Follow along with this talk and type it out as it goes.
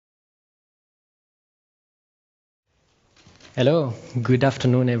Hello, good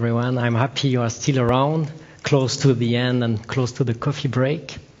afternoon everyone. I'm happy you are still around, close to the end and close to the coffee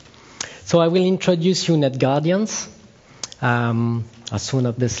break. So I will introduce you NetGuardians. As soon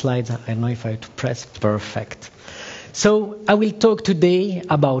as the slides, I don't know if I have to press, perfect. So I will talk today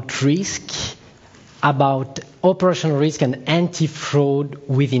about risk, about operational risk and anti-fraud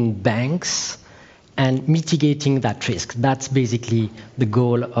within banks and mitigating that risk. That's basically the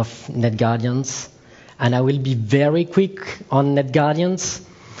goal of NetGuardians. And I will be very quick on NetGuardians.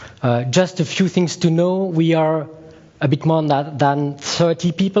 Just a few things to know. We are a bit more than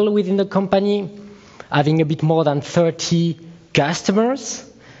 30 people within the company, having a bit more than 30 customers,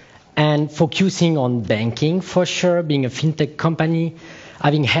 and focusing on banking for sure, being a fintech company,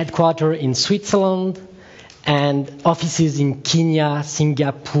 having headquarters in Switzerland, and offices in Kenya,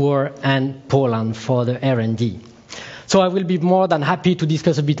 Singapore, and Poland for the R&D. So I will be more than happy to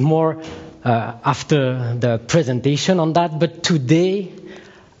discuss a bit more after the presentation on that, but today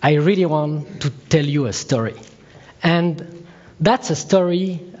I really want to tell you a story. And that's a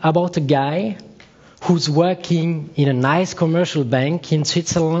story about a guy who's working in a nice commercial bank in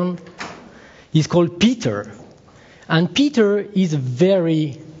Switzerland. He's called Peter. And Peter is a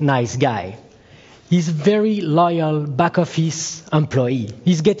very nice guy. He's a very loyal back office employee.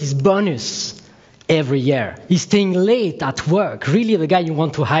 He's get his bonus every year. He's staying late at work, really the guy you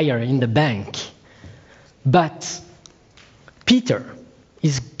want to hire in the bank. But Peter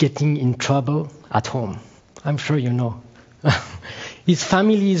is getting in trouble at home. I'm sure you know. His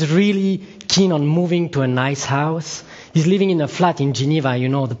family is really keen on moving to a nice house. He's living in a flat in Geneva, you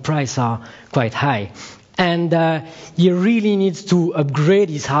know, the prices are quite high. And he really needs to upgrade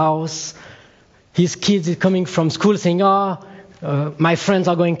his house. His kids are coming from school saying, my friends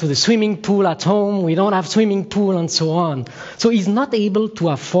are going to the swimming pool at home, we don't have swimming pool, and so on. So he's not able to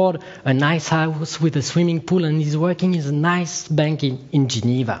afford a nice house with a swimming pool, and he's working in a nice bank in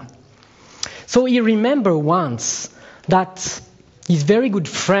Geneva. So he remembered once that his very good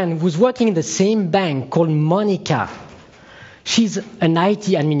friend who's working in the same bank called Monica, she's an IT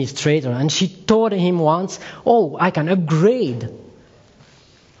administrator, and she told him once, I can upgrade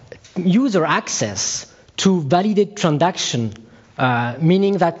user access to validate transaction,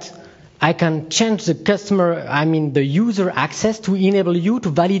 meaning that I can change the user access to enable you to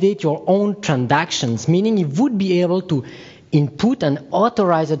validate your own transactions, meaning he would be able to input and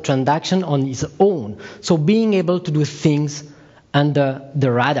authorize a transaction on his own. So being able to do things under the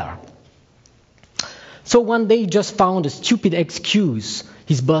radar. So one day he just found a stupid excuse.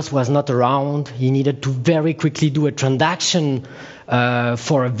 His boss was not around. He needed to very quickly do a transaction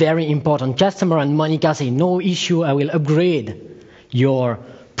for a very important customer, and Monica said, no issue, I will upgrade your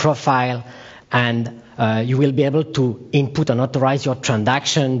profile and you will be able to input and authorize your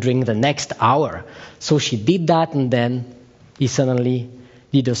transaction during the next hour. So she did that, and then he suddenly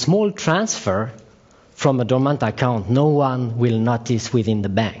did a small transfer from a dormant account. No one will notice within the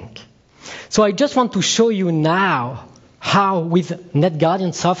bank. So I just want to show you now how with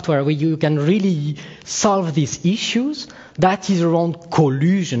NetGuardian software you can really solve these issues. That is around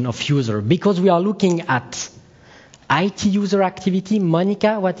collusion of user, because we are looking at IT user activity.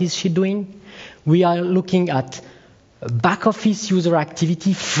 Monica, what is she doing? We are looking at back office user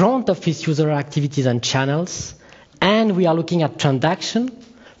activity, front office user activities and channels, and we are looking at transaction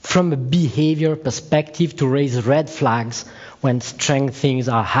from a behavior perspective to raise red flags when strange things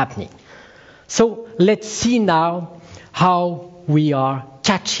are happening. So let's see now how we are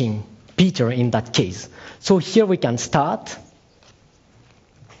catching Peter in that case. So here we can start.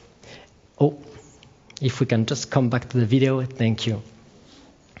 If we can just come back to the video, thank you.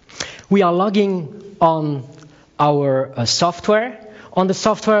 We are logging on our software. On the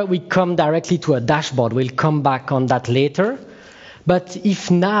software, we come directly to a dashboard. We'll come back on that later. But if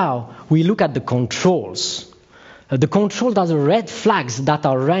now we look at the controls, the control does red flags that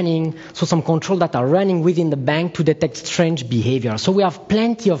are running, so some control that are running within the bank to detect strange behavior. So we have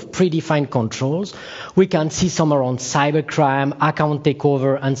plenty of predefined controls. We can see some around cybercrime, account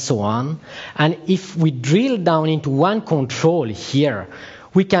takeover, and so on. And if we drill down into one control here,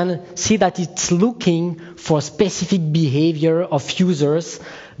 we can see that it's looking for specific behavior of users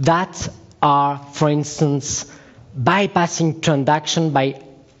that are, for instance, bypassing transaction by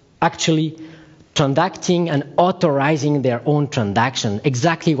actually transacting and authorizing their own transaction,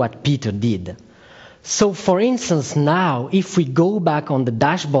 exactly what Peter did. So for instance now, if we go back on the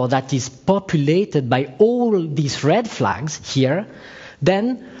dashboard that is populated by all these red flags here,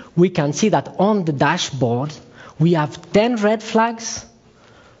 then we can see that on the dashboard we have 10 red flags.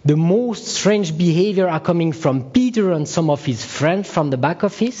 The most strange behavior are coming from Peter and some of his friends from the back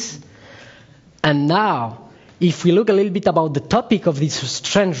office. And now if we look a little bit about the topic of these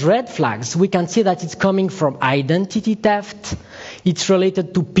strange red flags, we can see that it's coming from identity theft. It's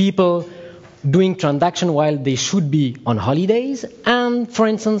related to people doing transaction while they should be on holidays. And for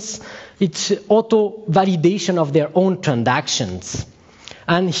instance, it's auto validation of their own transactions.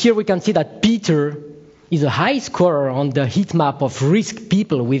 And here we can see that Peter is a high scorer on the heat map of risk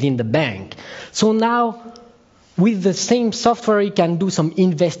people within the bank. So now, with the same software, you can do some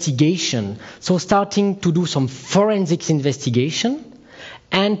investigation. So starting to do some forensics investigation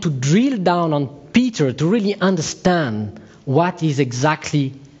and to drill down on Peter to really understand what is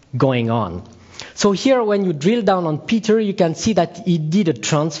exactly going on. So here, when you drill down on Peter, you can see that he did a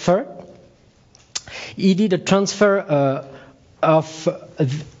transfer. He did a transfer of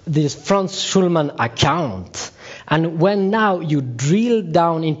this Franz Schulman account. And when now you drill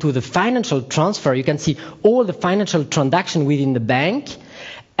down into the financial transfer, you can see all the financial transaction within the bank,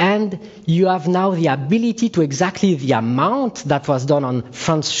 and you have now the ability to exactly the amount that was done on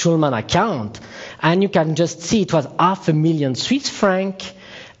Franz Schulman account. And you can just see it was 500,000 Swiss francs,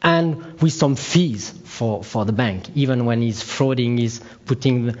 and with some fees for the bank. Even when he's frauding, he's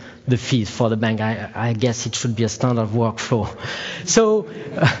putting the fees for the bank. I guess it should be a standard workflow. So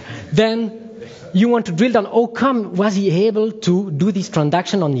then you want to drill down, how come was he able to do this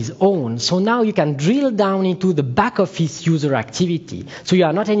transaction on his own? So now you can drill down into the back office user activity. So you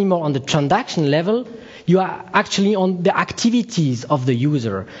are not anymore on the transaction level, you are actually on the activities of the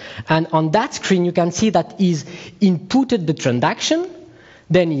user. And on that screen you can see that he's inputted the transaction,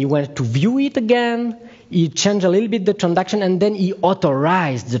 then he went to view it again, he changed a little bit the transaction, and then he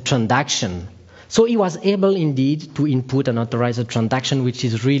authorized the transaction. So he was able indeed to input and authorize a transaction, which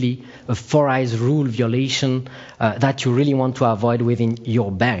is really a 4 eyes rule violation that you really want to avoid within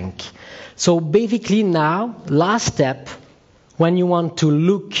your bank. So basically now, last step, when you want to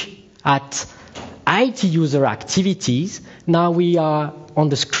look at IT user activities, now we are on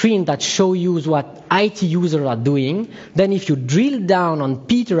the screen that shows you what IT users are doing. Then if you drill down on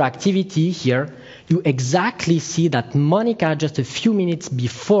Peter activity here, you exactly see that Monica, just a few minutes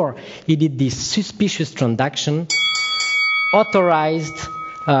before he did this suspicious transaction, authorized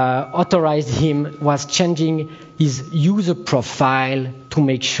him, was changing his user profile to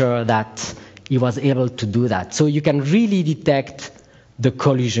make sure that he was able to do that. So you can really detect the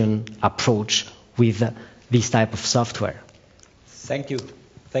collusion approach with this type of software. Thank you.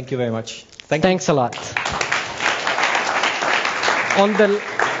 Thank you very much. Thanks a lot.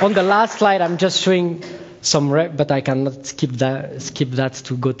 On the last slide, I'm just showing some, but I cannot skip that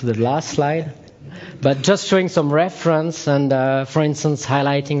to go to the last slide. But just showing some reference and, for instance,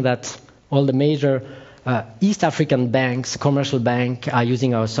 highlighting that all the major East African banks, commercial banks, are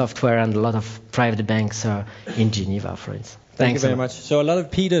using our software, and a lot of private banks are in Geneva, for instance. Thank you very much. So a lot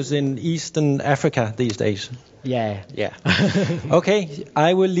of Peters in Eastern Africa these days. Yeah. Okay,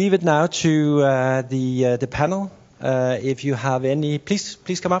 I will leave it now to the panel. If you have any,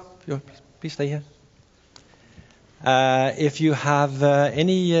 please come up. Please stay here. If you have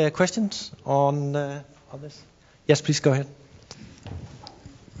any questions on this, yes, please go ahead.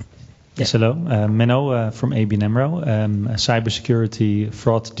 Yes, hello. Menno from ABN AMRO. Cybersecurity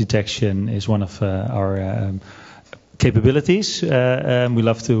fraud detection is one of our capabilities we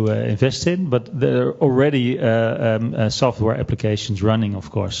love to invest in, but there are already software applications running,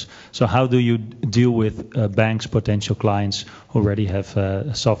 of course. So how do you deal with banks, potential clients who already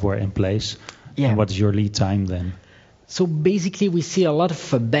have software in place? Yeah. And what is your lead time then? So basically, we see a lot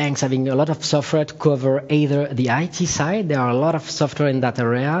of banks having a lot of software to cover either the IT side. There are a lot of software in that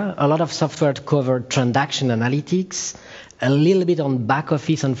area, a lot of software to cover transaction analytics, a little bit on back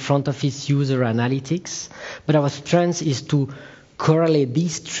office and front office user analytics. But our strength is to correlate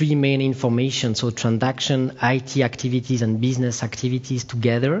these three main information, so transaction, IT activities, and business activities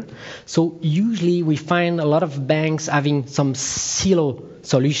together. So usually we find a lot of banks having some silo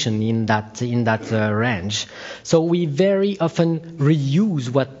solution in that range. So we very often reuse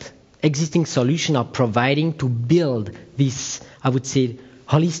what existing solutions are providing to build this, I would say,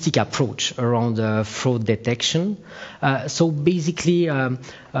 holistic approach around fraud detection. So basically,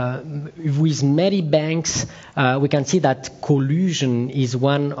 with many banks, we can see that collusion is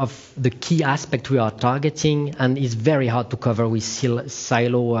one of the key aspects we are targeting, and is very hard to cover with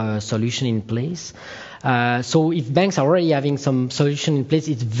silo solution in place. So if banks are already having some solution in place,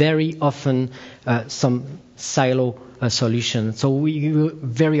 it's very often some silo solution. So we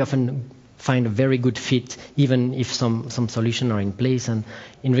very often find a very good fit, even if some solutions are in place. And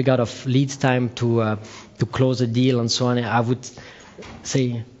in regard of lead time to close a deal and so on, I would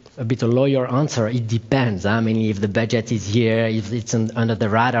say a bit a lawyer answer. It depends. I mean, if the budget is here, if it's under the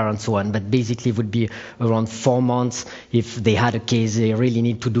radar and so on. But basically, it would be around 4 months if they had a case they really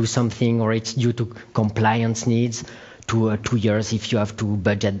need to do something, or it's due to compliance needs, to 2 years if you have to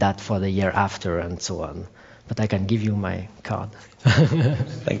budget that for the year after and so on. But I can give you my card.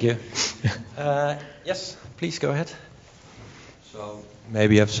 Thank you. Yes, please go ahead. So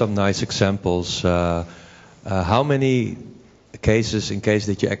maybe you have some nice examples. How many cases, in case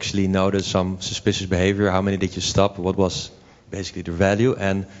that you actually notice some suspicious behavior, how many did you stop? What was basically the value?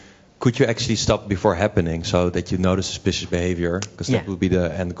 And could you actually stop before happening so that you notice suspicious behavior? Because that would be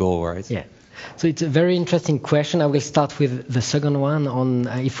the end goal, right? Yeah. So it's a very interesting question. I will start with the second one on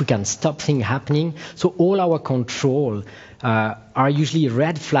if we can stop things happening. So all our control are usually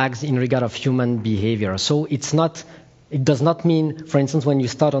red flags in regard of human behavior. So it does not mean, for instance, when you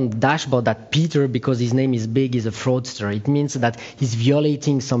start on the dashboard that Peter, because his name is big, is a fraudster. It means that he's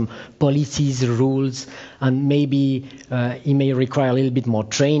violating some policies, rules, and maybe he may require a little bit more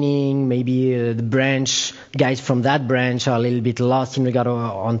training. Maybe the branch guys from that branch are a little bit lost in regard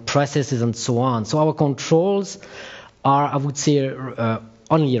on processes and so on. So our controls are, I would say,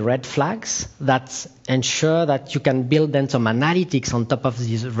 only red flags that ensure that you can build then some analytics on top of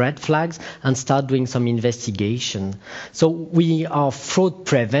these red flags and start doing some investigation. So we are fraud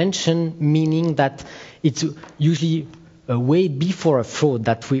prevention, meaning that it's usually way before a fraud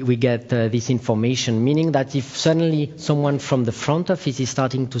that we get this information, meaning that if suddenly someone from the front office is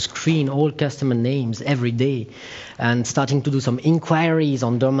starting to screen all customer names every day and starting to do some inquiries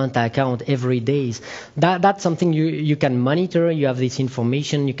on dormant account every day, that's something you can monitor. You have this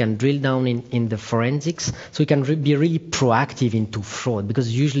information, you can drill down in the forensics, so you can be really proactive into fraud,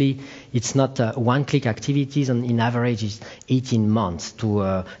 because usually it's not one-click activities, and in average it's 18 months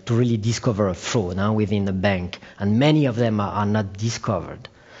to really discover a fraud within the bank, and many of them are not discovered.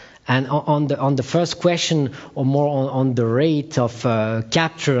 And on the first question, or more on the rate of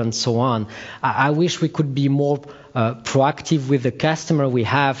capture and so on, I wish we could be more proactive with the customer we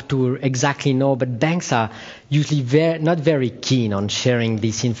have to exactly know, but banks are usually not very keen on sharing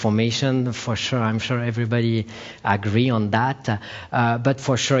this information, for sure. I'm sure everybody agree on that, but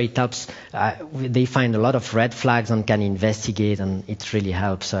for sure it helps. They find a lot of red flags and can investigate, and it really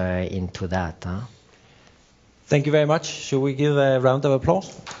helps into that. Thank you very much. Shall we give a round of applause?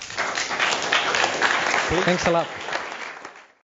 Thanks a lot.